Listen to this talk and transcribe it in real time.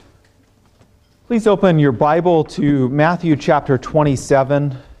Please open your Bible to Matthew chapter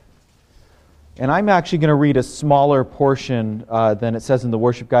 27. And I'm actually going to read a smaller portion than it says in the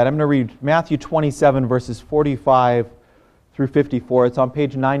worship guide. I'm going to read Matthew 27, verses 45 through 54. It's on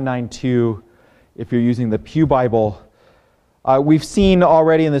page 992 if you're using the Pew Bible. We've seen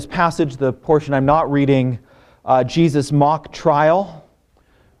already in this passage, the portion I'm not reading, Jesus' mock trial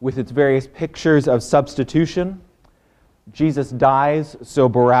with its various pictures of substitution. Jesus dies so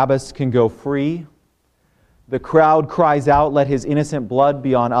Barabbas can go free. The crowd cries out, "Let his innocent blood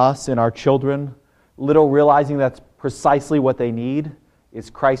be on us and our children," little realizing that's precisely what they need, is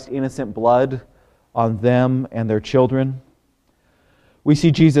Christ's innocent blood on them and their children. We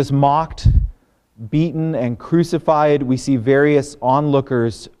see Jesus mocked, beaten, and crucified. We see various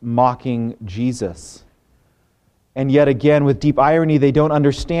onlookers mocking Jesus. And yet again, with deep irony, they don't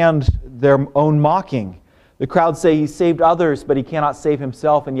understand their own mocking. The crowd say he saved others, but he cannot save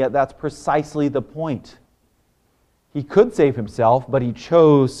himself, and yet that's precisely the point. He could save himself, but he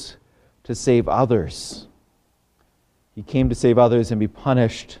chose to save others. He came to save others and be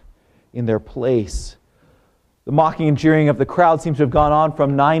punished in their place. The mocking and jeering of the crowd seems to have gone on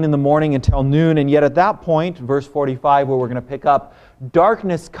from 9 in the morning until noon, and yet at that point, verse 45, where we're going to pick up,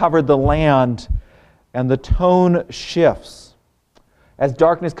 darkness covered the land, and the tone shifts. As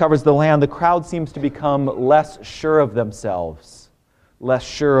darkness covers the land, the crowd seems to become less sure of themselves, less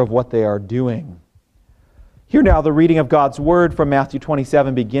sure of what they are doing. Hear now the reading of God's Word from Matthew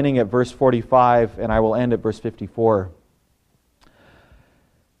 27, beginning at verse 45, and I will end at verse 54.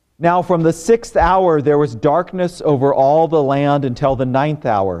 Now from the 6th hour there was darkness over all the land until the 9th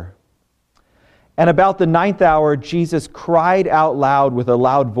hour. And about the 9th hour, Jesus cried out loud with a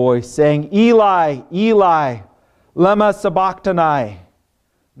loud voice, saying, "Eli, Eli, lema sabachthani?"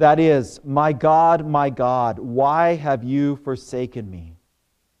 That is, my God, why have you forsaken me?"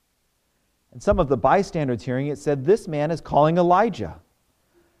 And some of the bystanders hearing it said, "This man is calling Elijah."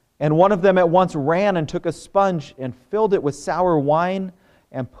 And one of them at once ran and took a sponge and filled it with sour wine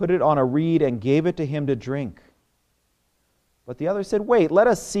and put it on a reed and gave it to him to drink. But the other said, "Wait, let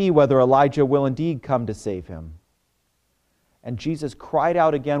us see whether Elijah will indeed come to save him." And Jesus cried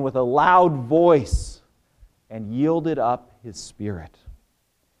out again with a loud voice and yielded up his spirit.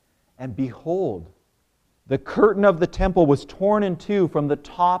 And behold, the curtain of the temple was torn in two from the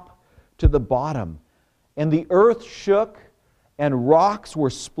top to the bottom, and the earth shook, and rocks were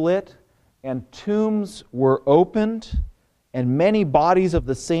split, and tombs were opened, and many bodies of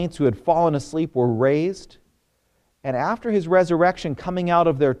the saints who had fallen asleep were raised. And after his resurrection, coming out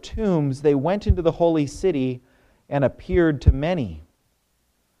of their tombs, they went into the holy city and appeared to many.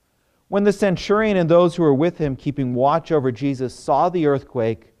 When the centurion and those who were with him, keeping watch over Jesus, saw the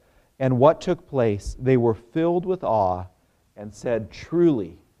earthquake and what took place, they were filled with awe and said,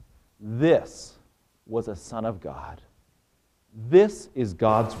 "Truly, this was a Son of God." This is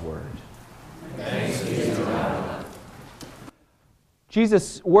God's Word. Thanks be to God.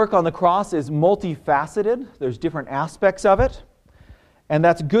 Jesus' work on the cross is multifaceted. There's different aspects of it. And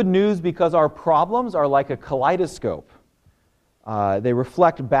that's good news because our problems are like a kaleidoscope. They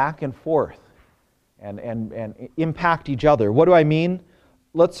reflect back and forth and impact each other. What do I mean?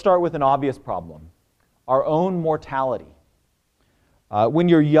 Let's start with an obvious problem. Our own mortality. When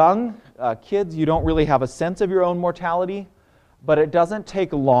you're young, kids, you don't really have a sense of your own mortality, but it doesn't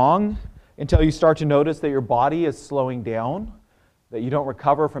take long until you start to notice that your body is slowing down, that you don't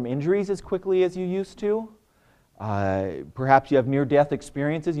recover from injuries as quickly as you used to. Perhaps you have near-death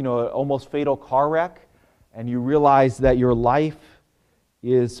experiences, an almost fatal car wreck, and you realize that your life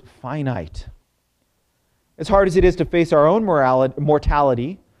is finite. As hard as it is to face our own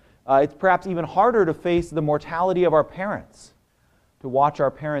mortality, it's perhaps even harder to face the mortality of our parents, to watch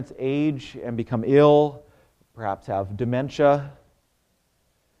our parents age and become ill, perhaps have dementia.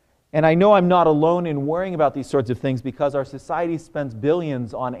 And I know I'm not alone in worrying about these sorts of things because our society spends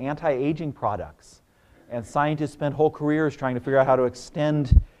billions on anti-aging products, and scientists spend whole careers trying to figure out how to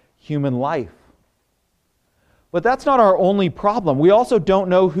extend human life. But that's not our only problem. We also don't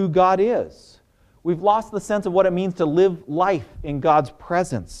know who God is. We've lost the sense of what it means to live life in God's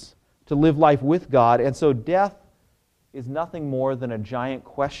presence, to live life with God, and so death is nothing more than a giant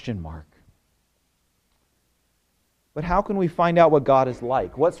question mark. But how can we find out what God is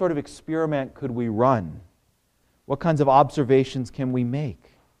like? What sort of experiment could we run? What kinds of observations can we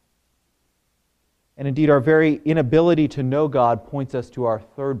make? And indeed, our very inability to know God points us to our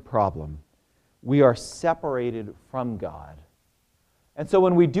third problem. We are separated from God. And so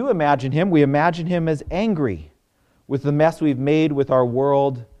when we do imagine Him, we imagine Him as angry with the mess we've made with our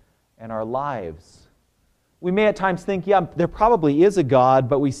world and our lives. We may at times think, yeah, there probably is a God,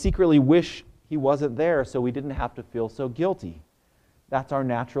 but we secretly wish He wasn't there, so we didn't have to feel so guilty. That's our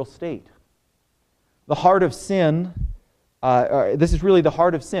natural state. The heart of sin, this is really the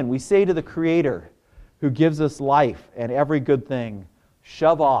heart of sin. We say to the Creator who gives us life and every good thing,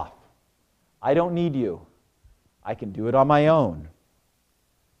 shove off. I don't need you. I can do it on my own.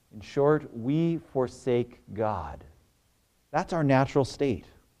 In short, we forsake God. That's our natural state.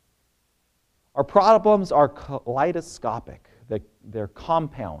 Our problems are kaleidoscopic. They're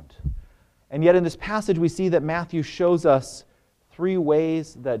compound. And yet in this passage we see that Matthew shows us three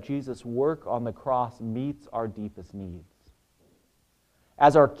ways that Jesus' work on the cross meets our deepest needs.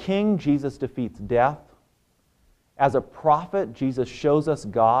 As our King, Jesus defeats death. As a prophet, Jesus shows us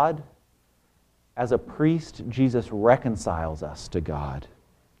God. As a priest, Jesus reconciles us to God.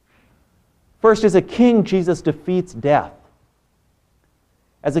 First, as a king, Jesus defeats death.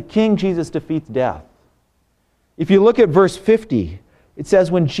 As a king, Jesus defeats death. If you look at verse 50, it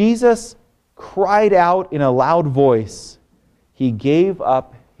says, when Jesus cried out in a loud voice, He gave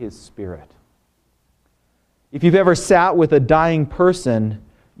up His spirit. If you've ever sat with a dying person,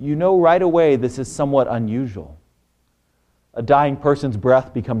 you know right away this is somewhat unusual. A dying person's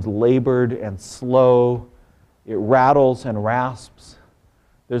breath becomes labored and slow. It rattles and rasps.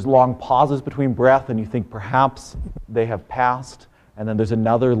 There's long pauses between breath, and you think perhaps they have passed, and then there's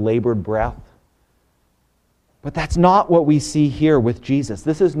another labored breath. But that's not what we see here with Jesus.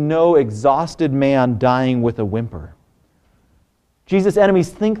 This is no exhausted man dying with a whimper. Jesus' enemies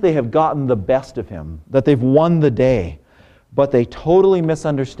think they have gotten the best of Him, that they've won the day, but they totally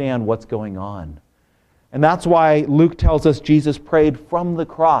misunderstand what's going on. And that's why Luke tells us Jesus prayed from the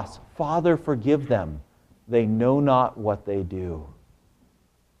cross, Father, forgive them. They know not what they do.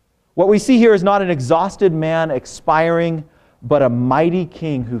 What we see here is not an exhausted man expiring, but a mighty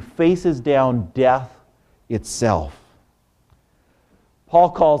king who faces down death itself. Paul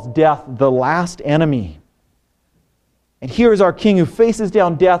calls death the last enemy. And here is our king who faces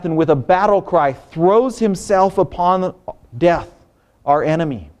down death and with a battle cry throws himself upon death, our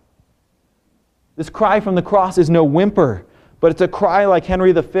enemy. This cry from the cross is no whimper, but it's a cry like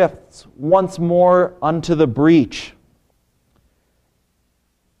Henry V's, once more unto the breach.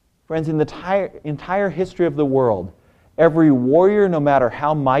 Friends, in the entire history of the world, every warrior, no matter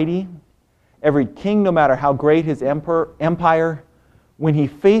how mighty, every king, no matter how great his empire, when he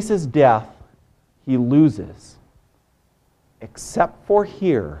faces death, he loses. Except for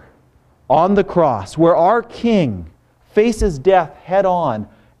here, on the cross, where our king faces death head on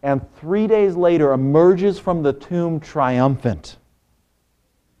and 3 days later emerges from the tomb triumphant.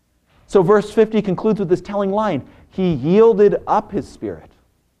 So verse 50 concludes with this telling line, He yielded up His spirit.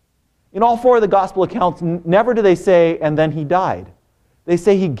 In all four of the gospel accounts, never do they say, and then He died. They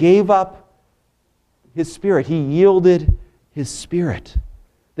say He gave up His spirit. He yielded His spirit.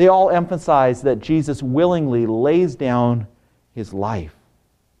 They all emphasize that Jesus willingly lays down His life.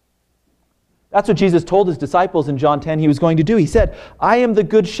 That's what Jesus told His disciples in John 10 He was going to do. He said, I am the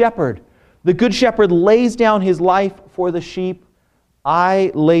good shepherd. The good shepherd lays down his life for the sheep.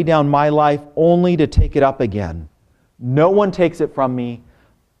 I lay down my life only to take it up again. No one takes it from me,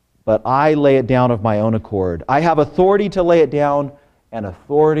 but I lay it down of my own accord. I have authority to lay it down and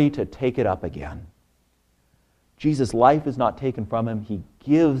authority to take it up again. Jesus' life is not taken from Him. He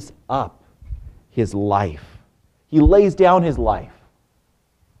gives up His life. He lays down His life.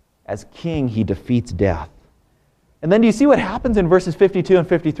 As king, He defeats death. And then do you see what happens in verses 52 and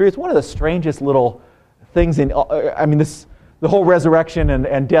 53? It's one of the strangest little things the whole resurrection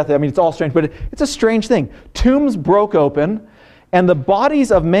and death, it's all strange, but it's a strange thing. Tombs broke open, and the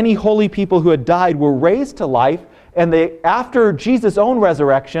bodies of many holy people who had died were raised to life, and after Jesus' own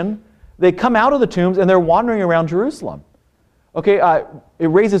resurrection, they come out of the tombs and they're wandering around Jerusalem. Okay, it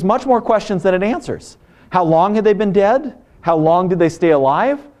raises much more questions than it answers. How long had they been dead? How long did they stay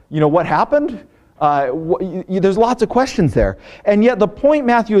alive? What happened? There's lots of questions there. And yet the point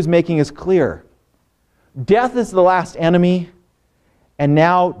Matthew is making is clear. Death is the last enemy, and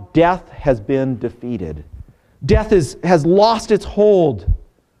now death has been defeated. Death has lost its hold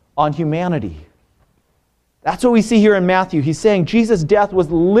on humanity. That's what we see here in Matthew. He's saying Jesus' death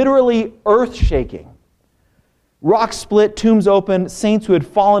was literally earth-shaking. Rocks split, tombs open, saints who had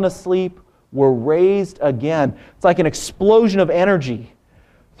fallen asleep were raised again. It's like an explosion of energy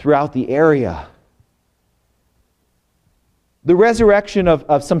throughout the area. The resurrection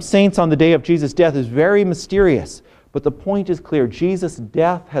of some saints on the day of Jesus' death is very mysterious, but the point is clear. Jesus'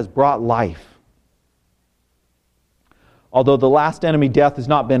 death has brought life. Although the last enemy, death, has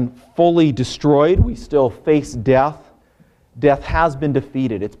not been fully destroyed, we still face death. Death has been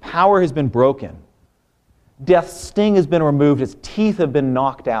defeated. Its power has been broken. Death's sting has been removed. Its teeth have been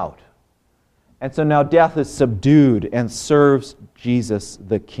knocked out. And so now death is subdued and serves Jesus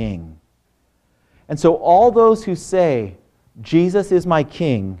the King. And so all those who say, Jesus is my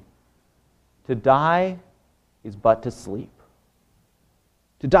King, to die is but to sleep.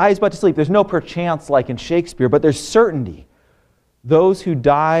 To die is but to sleep. There's no perchance like in Shakespeare, but there's certainty. Those who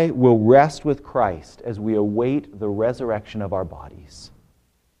die will rest with Christ as we await the resurrection of our bodies.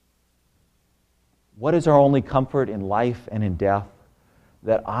 What is our only comfort in life and in death?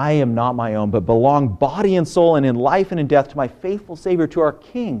 That I am not my own, but belong body and soul and in life and in death to my faithful Savior, to our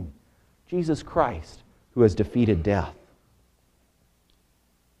King, Jesus Christ, who has defeated death.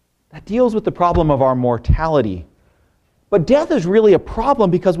 That deals with the problem of our mortality. But death is really a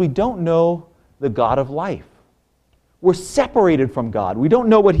problem because we don't know the God of life. We're separated from God. We don't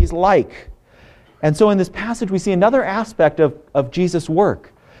know what He's like. And so in this passage we see another aspect of Jesus'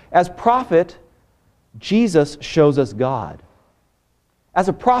 work. As prophet, Jesus shows us God. As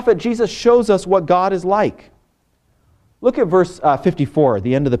a prophet, Jesus shows us what God is like. Look at verse 54,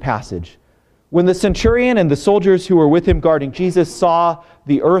 the end of the passage. When the centurion and the soldiers who were with him guarding Jesus saw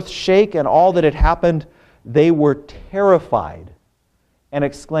the earth shake and all that had happened, they were terrified and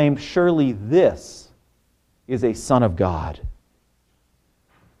exclaimed, "Surely this is a Son of God."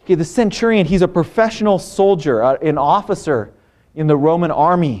 Okay, the centurion, he's a professional soldier, an officer in the Roman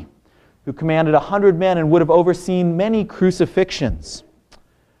army who commanded 100 men and would have overseen many crucifixions.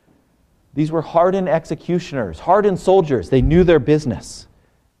 These were hardened executioners, hardened soldiers. They knew their business.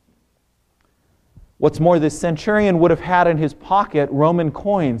 What's more, this centurion would have had in his pocket Roman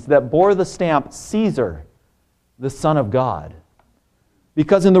coins that bore the stamp Caesar, the Son of God.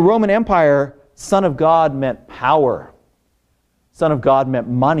 Because in the Roman Empire, Son of God meant power. Son of God meant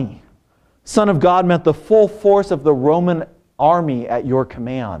money. Son of God meant the full force of the Roman army at your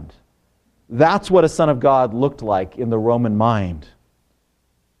command. That's what a Son of God looked like in the Roman mind.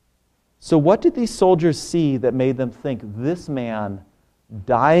 So what did these soldiers see that made them think this man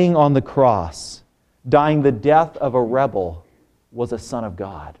dying on the cross, dying the death of a rebel, was a Son of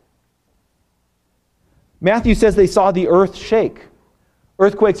God? Matthew says they saw the earth shake.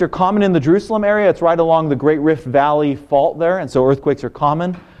 Earthquakes are common in the Jerusalem area. It's right along the Great Rift Valley fault there, and so earthquakes are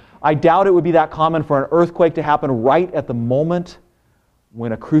common. I doubt it would be that common for an earthquake to happen right at the moment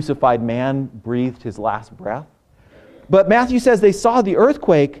when a crucified man breathed his last breath. But Matthew says they saw the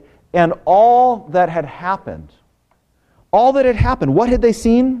earthquake and all that had happened. All that had happened. What had they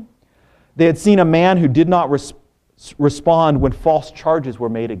seen? They had seen a man who did not respond when false charges were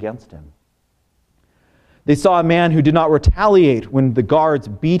made against him. They saw a man who did not retaliate when the guards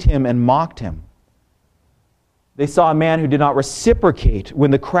beat him and mocked him. They saw a man who did not reciprocate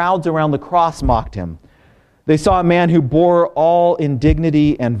when the crowds around the cross mocked him. They saw a man who bore all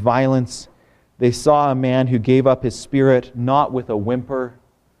indignity and violence. They saw a man who gave up his spirit not with a whimper,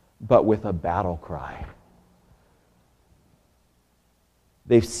 but with a battle cry.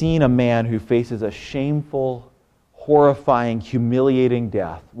 They've seen a man who faces a shameful, horrifying, humiliating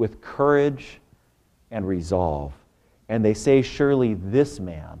death with courage and resolve. And they say, surely this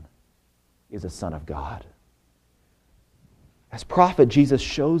man is a Son of God. As prophet, Jesus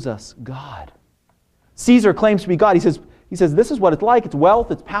shows us God. Caesar claims to be God. He says, this is what it's like. It's wealth,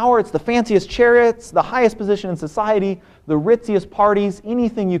 it's power, it's the fanciest chariots, the highest position in society, the ritziest parties,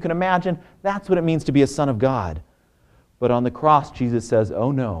 anything you can imagine. That's what it means to be a son of God. But on the cross, Jesus says,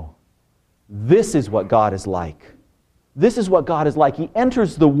 oh no, this is what God is like. This is what God is like. He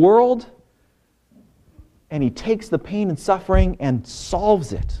enters the world and He takes the pain and suffering and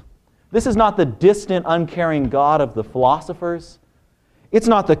solves it. This is not the distant, uncaring God of the philosophers. It's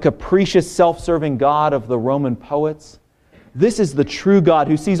not the capricious, self-serving God of the Roman poets. This is the true God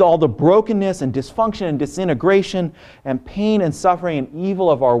who sees all the brokenness and dysfunction and disintegration and pain and suffering and evil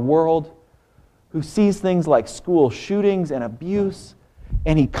of our world, who sees things like school shootings and abuse,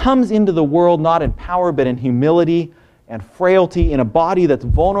 and He comes into the world not in power but in humility and frailty, in a body that's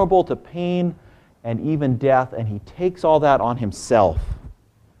vulnerable to pain and even death, and He takes all that on Himself.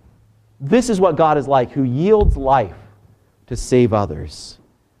 This is what God is like, who yields life to save others.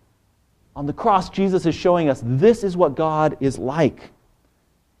 On the cross, Jesus is showing us this is what God is like.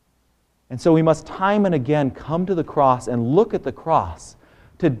 And so we must time and again come to the cross and look at the cross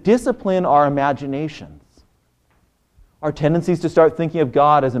to discipline our imaginations. Our tendencies to start thinking of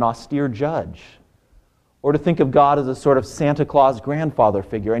God as an austere judge, or to think of God as a sort of Santa Claus grandfather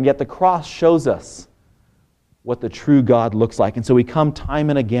figure. And yet the cross shows us what the true God looks like. And so we come time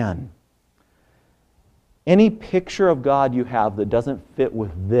and again. Any picture of God you have that doesn't fit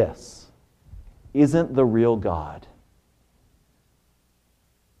with this isn't the real God.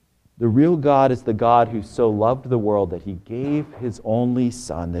 The real God is the God who so loved the world that he gave his only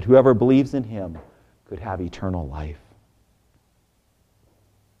Son, that whoever believes in him could have eternal life.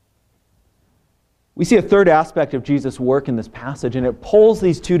 We see a third aspect of Jesus' work in this passage, and it pulls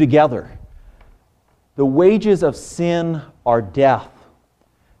these two together. The wages of sin are death.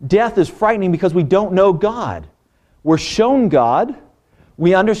 Death is frightening because we don't know God. We're shown God.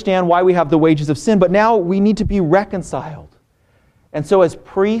 We understand why we have the wages of sin, but now we need to be reconciled. And so as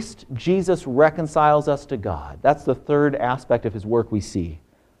priest, Jesus reconciles us to God. That's the third aspect of his work we see.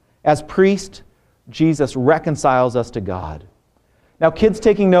 As priest, Jesus reconciles us to God. Now, kids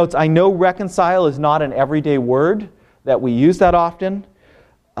taking notes, I know reconcile is not an everyday word that we use that often.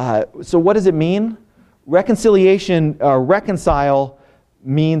 So what does it mean? Reconciliation, reconcile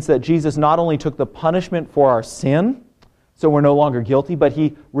means that Jesus not only took the punishment for our sin, so we're no longer guilty, but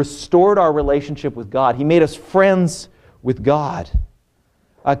he restored our relationship with God. He made us friends with God.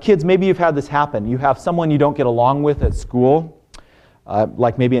 Kids, maybe you've had this happen. You have someone you don't get along with at school,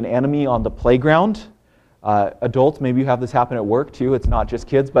 like maybe an enemy on the playground. Adults, maybe you have this happen at work too. It's not just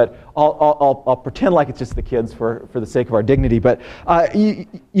kids, but I'll pretend like it's just the kids for the sake of our dignity. But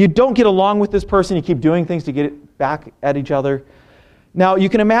you don't get along with this person. You keep doing things to get it back at each other. Now, you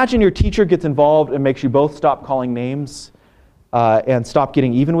can imagine your teacher gets involved and makes you both stop calling names and stop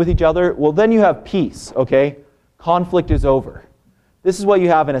getting even with each other. Well, then you have peace, okay? Conflict is over. This is what you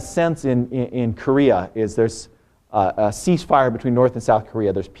have in a sense in Korea, is there's a ceasefire between North and South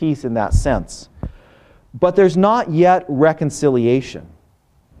Korea. There's peace in that sense. But there's not yet reconciliation.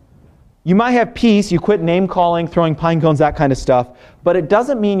 You might have peace, you quit name-calling, throwing pine cones, that kind of stuff, but it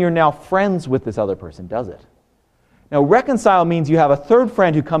doesn't mean you're now friends with this other person, does it? Now, reconcile means you have a third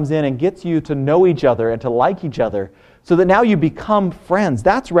friend who comes in and gets you to know each other and to like each other so that now you become friends.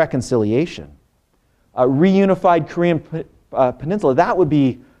 That's reconciliation. A reunified Korean peninsula, that would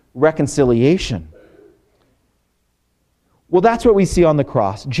be reconciliation. Well, that's what we see on the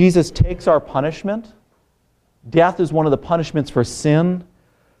cross. Jesus takes our punishment. Death is one of the punishments for sin,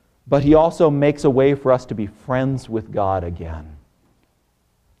 but he also makes a way for us to be friends with God again.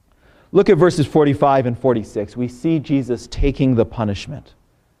 Look at verses 45 and 46. We see Jesus taking the punishment.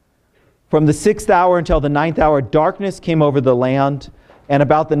 From the 6th hour until the 9th hour, darkness came over the land, and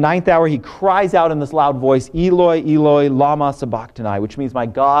about the 9th hour, he cries out in this loud voice, Eloi, Eloi, lama sabachthani, which means, my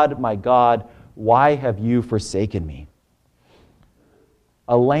God, why have you forsaken me?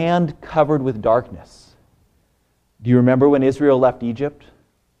 A land covered with darkness. Do you remember when Israel left Egypt?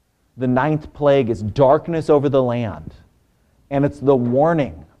 The 9th plague is darkness over the land, and it's the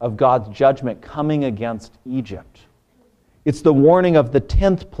warning of God's judgment coming against Egypt. It's the warning of the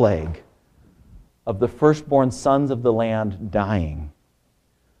 10th plague, of the firstborn sons of the land dying.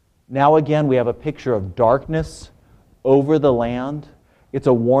 Now again, we have a picture of darkness over the land. It's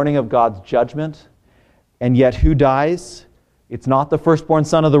a warning of God's judgment. And yet who dies? It's not the firstborn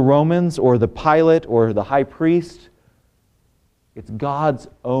son of the Romans or the Pilate or the high priest. It's God's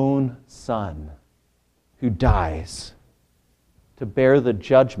own Son who dies to bear the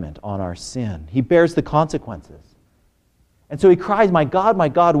judgment on our sin. He bears the consequences. And so he cries, my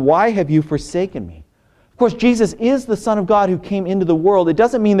God, why have you forsaken me? Of course, Jesus is the Son of God who came into the world. It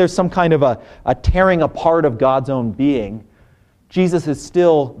doesn't mean there's some kind of a tearing apart of God's own being. Jesus is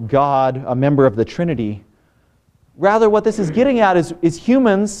still God, a member of the Trinity. Rather, what this is getting at is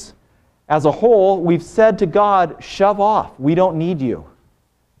humans as a whole, we've said to God, shove off. We don't need you.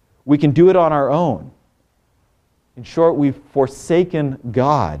 We can do it on our own. In short, we've forsaken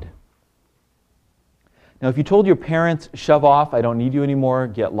God. Now, if you told your parents, shove off, I don't need you anymore,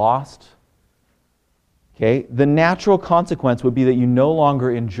 get lost, okay, the natural consequence would be that you no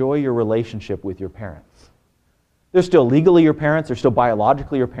longer enjoy your relationship with your parents. They're still legally your parents, they're still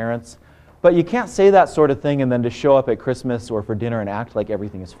biologically your parents, but you can't say that sort of thing and then just show up at Christmas or for dinner and act like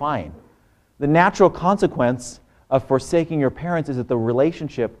everything is fine. The natural consequence of forsaking your parents is that the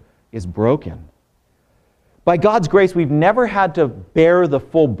relationship is broken. By God's grace, we've never had to bear the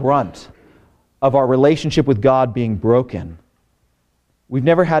full brunt of our relationship with God being broken. We've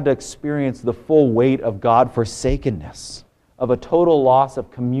never had to experience the full weight of God-forsakenness, of a total loss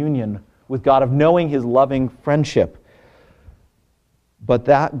of communion with God, of knowing His loving friendship. But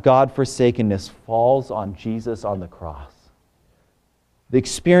that God-forsakenness falls on Jesus on the cross. The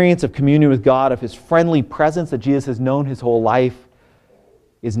experience of communion with God, of His friendly presence that Jesus has known His whole life,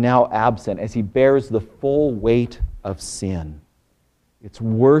 is now absent as He bears the full weight of sin. It's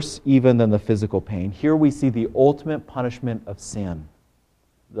worse even than the physical pain. Here we see the ultimate punishment of sin,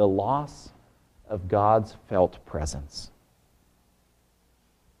 the loss of God's felt presence.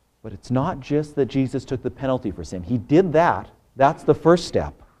 But it's not just that Jesus took the penalty for sin. He did that. That's the first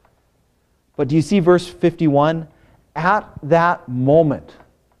step. But do you see verse 51? At that moment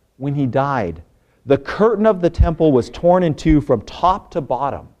when he died, the curtain of the temple was torn in two from top to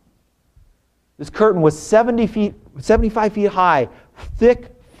bottom. This curtain was 75 feet high,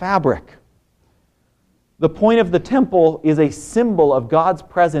 thick fabric. The point of the temple is a symbol of God's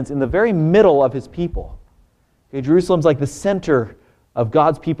presence in the very middle of his people. Okay, Jerusalem's like the center of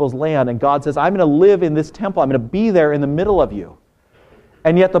God's people's land, and God says, I'm going to live in this temple. I'm going to be there in the middle of you.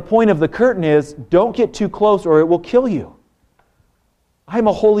 And yet the point of the curtain is, don't get too close or it will kill you. I'm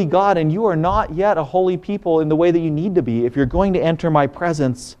a holy God, and you are not yet a holy people in the way that you need to be if you're going to enter my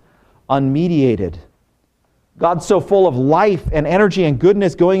presence unmediated. God's so full of life and energy and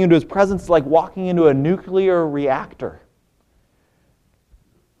goodness, going into his presence is like walking into a nuclear reactor.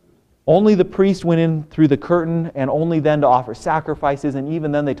 Only the priest went in through the curtain, and only then to offer sacrifices, and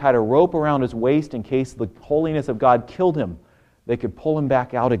even then they tied a rope around his waist in case the holiness of God killed him. They could pull him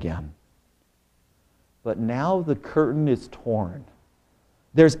back out again. But now the curtain is torn.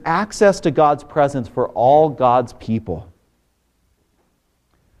 There's access to God's presence for all God's people.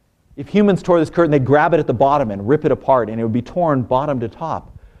 If humans tore this curtain, they'd grab it at the bottom and rip it apart, and it would be torn bottom to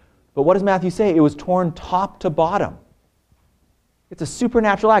top. But what does Matthew say? It was torn top to bottom. It's a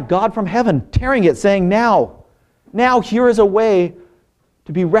supernatural act. God from heaven tearing it, saying, now here is a way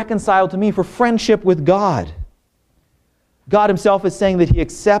to be reconciled to me for friendship with God. God himself is saying that he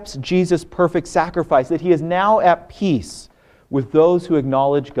accepts Jesus' perfect sacrifice, that he is now at peace with those who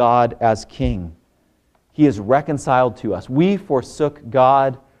acknowledge God as King. He is reconciled to us. We forsook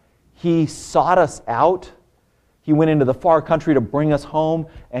God. He sought us out. He went into the far country to bring us home,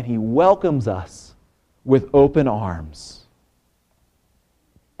 and he welcomes us with open arms.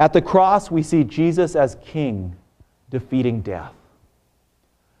 At the cross, we see Jesus as King defeating death.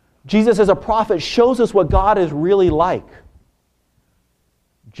 Jesus as a prophet shows us what God is really like.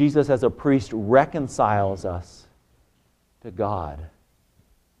 Jesus as a priest reconciles us to God.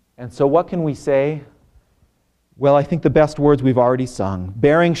 And so what can we say? Well, I think the best words we've already sung.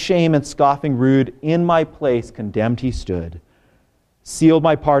 Bearing shame and scoffing rude, in my place condemned he stood. Sealed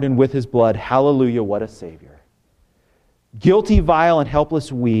my pardon with his blood. Hallelujah, what a Savior. Guilty, vile, and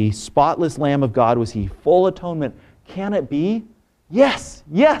helpless we, spotless Lamb of God was he. Full atonement. Can it be? Yes,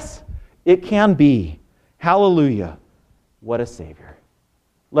 it can be. Hallelujah, what a Savior.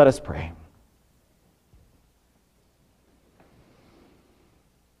 Let us pray.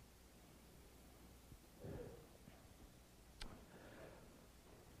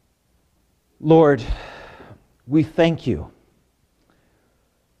 Lord, we thank you.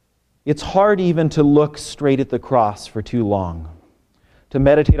 It's hard even to look straight at the cross for too long. To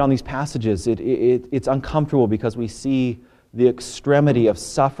meditate on these passages, it's uncomfortable because we see the extremity of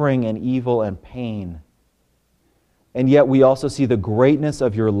suffering and evil and pain. And yet we also see the greatness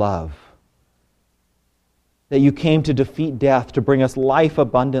of your love. That you came to defeat death, to bring us life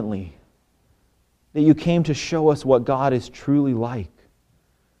abundantly. That you came to show us what God is truly like.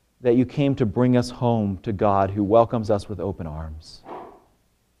 That you came to bring us home to God who welcomes us with open arms.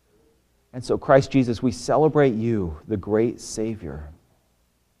 And so, Christ Jesus, we celebrate you, the great Savior.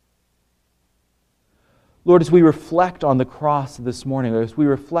 Lord, as we reflect on the cross this morning, as we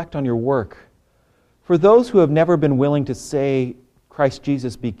reflect on your work, for those who have never been willing to say, Christ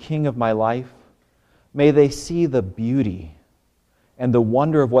Jesus, be King of my life, may they see the beauty and the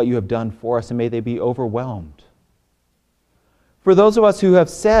wonder of what you have done for us, and may they be overwhelmed. For those of us who have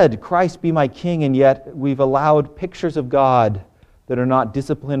said, Christ be my King, and yet we've allowed pictures of God that are not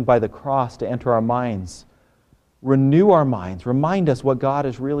disciplined by the cross to enter our minds, renew our minds, remind us what God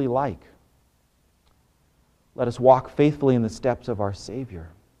is really like. Let us walk faithfully in the steps of our Savior.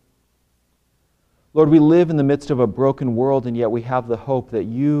 Lord, we live in the midst of a broken world, and yet we have the hope that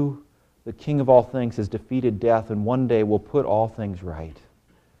you, the King of all things, has defeated death and one day will put all things right.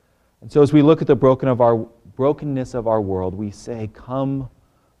 And so as we look at the brokenness of our world, we say, come,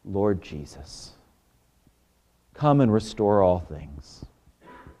 Lord Jesus. Come and restore all things.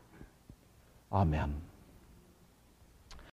 Amen.